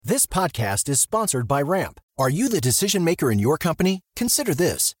This podcast is sponsored by Ramp. Are you the decision maker in your company? Consider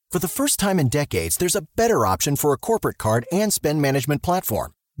this. For the first time in decades, there's a better option for a corporate card and spend management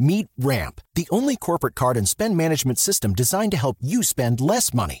platform. Meet Ramp, the only corporate card and spend management system designed to help you spend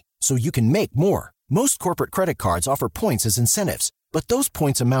less money so you can make more. Most corporate credit cards offer points as incentives, but those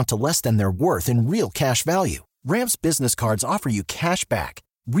points amount to less than their worth in real cash value. Ramp's business cards offer you cash back,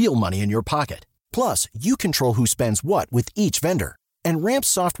 real money in your pocket. Plus, you control who spends what with each vendor. And Ramp's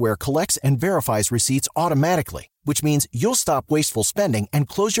software collects and verifies receipts automatically, which means you'll stop wasteful spending and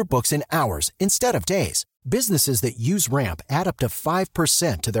close your books in hours instead of days. Businesses that use Ramp add up to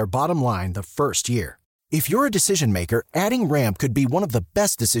 5% to their bottom line the first year. If you're a decision maker, adding Ramp could be one of the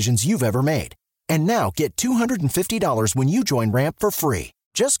best decisions you've ever made. And now get $250 when you join Ramp for free.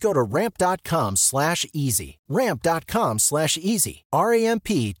 Just go to ramp.com/easy. Ramp.com/easy.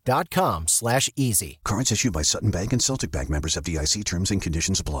 RAMP.com/easy. Cards issued by Sutton Bank and Celtic Bank, members of FDIC. Terms and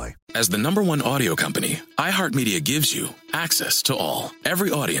conditions apply. As the #1 audio company, iHeartMedia gives you access to all.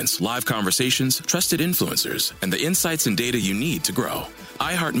 Every audience, live conversations, trusted influencers, and the insights and data you need to grow.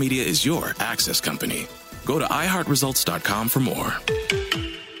 iHeartMedia is your access company. Go to iHeartResults.com for more.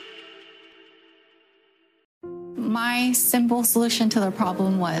 My simple solution to the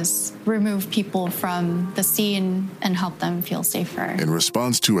problem was remove people from the scene and help them feel safer. In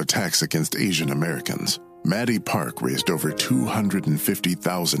response to attacks against Asian Americans, Maddie Park raised over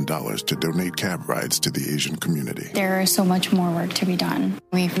 $250,000 to donate cab rides to the Asian community. There is so much more work to be done.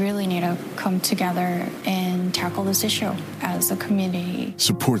 We really need to come together and tackle this issue as a community.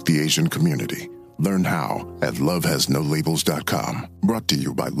 Support the Asian community. Learn how at lovehasnolabels.com. Brought to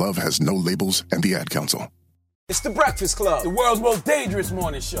you by Love Has No Labels and the Ad Council. It's The Breakfast Club, the world's most dangerous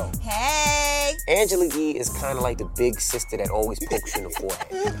morning show. Hey! Angela Yee is kind of like the big sister that always pokes you in the forehead.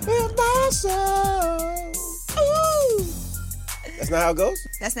 That's not how it goes?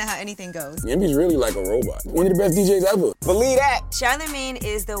 That's not how anything goes. Yemi's really like a robot. One of the best DJs ever. Believe that. Charlamagne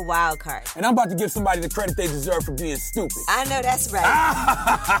is the wild card. And I'm about to give somebody the credit they deserve for being stupid. I know that's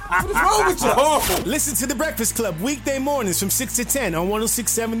right. What is wrong with you? Listen to The Breakfast Club weekday mornings from 6 to 10 on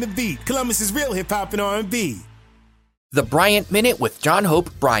 106.7 The Beat. Columbus's real hip-hop and R&B. The Bryant Minute with John Hope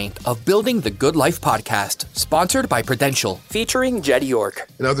Bryant of Building the Good Life podcast, sponsored by Prudential, featuring Jed York.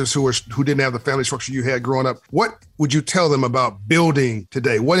 And others who didn't have the family structure you had growing up, what would you tell them about building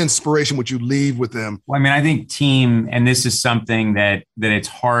today? What inspiration would you leave with them? Well, I mean, I think team, and this is something that it's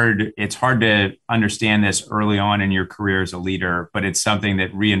hard to understand this early on in your career as a leader, but it's something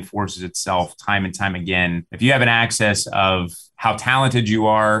that reinforces itself time and time again. If you have an access of how talented you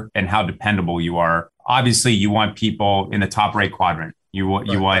are and how dependable you are, obviously, you want people in the top right quadrant. You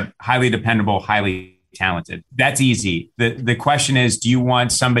want highly dependable, highly talented. That's easy. The question is, do you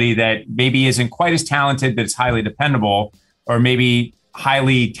want somebody that maybe isn't quite as talented, but is highly dependable, or maybe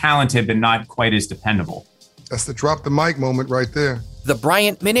highly talented, but not quite as dependable? That's the drop the mic moment right there. The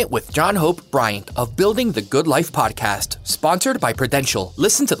Bryant Minute with John Hope Bryant of Building the Good Life podcast, sponsored by Prudential.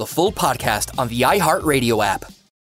 Listen to the full podcast on the iHeartRadio app.